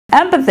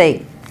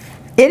Empathy.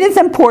 It is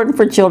important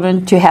for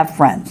children to have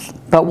friends,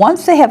 but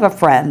once they have a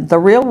friend, the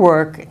real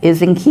work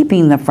is in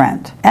keeping the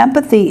friend.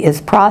 Empathy is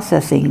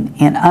processing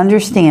and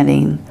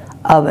understanding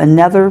of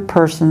another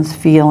person's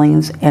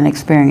feelings and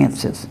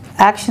experiences.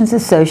 Actions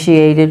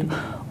associated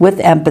with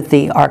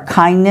empathy are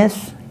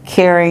kindness,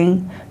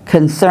 caring,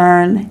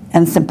 concern,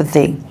 and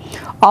sympathy.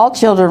 All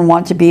children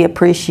want to be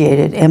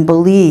appreciated and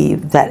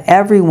believe that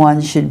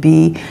everyone should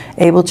be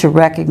able to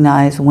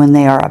recognize when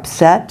they are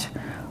upset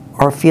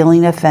or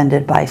feeling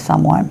offended by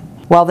someone.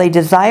 While they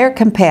desire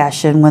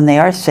compassion when they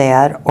are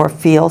sad or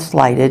feel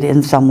slighted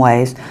in some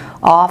ways,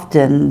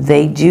 often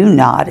they do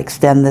not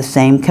extend the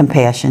same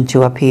compassion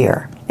to a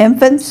peer.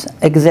 Infants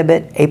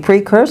exhibit a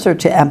precursor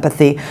to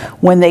empathy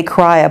when they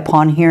cry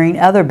upon hearing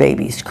other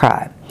babies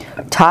cry.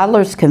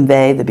 Toddlers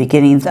convey the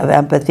beginnings of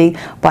empathy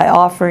by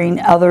offering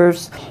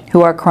others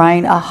who are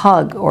crying a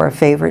hug or a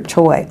favorite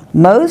toy.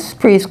 Most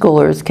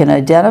preschoolers can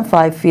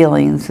identify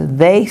feelings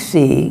they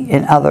see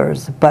in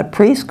others, but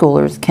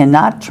preschoolers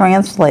cannot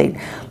translate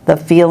the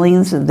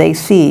feelings they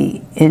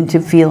see into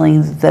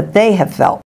feelings that they have felt.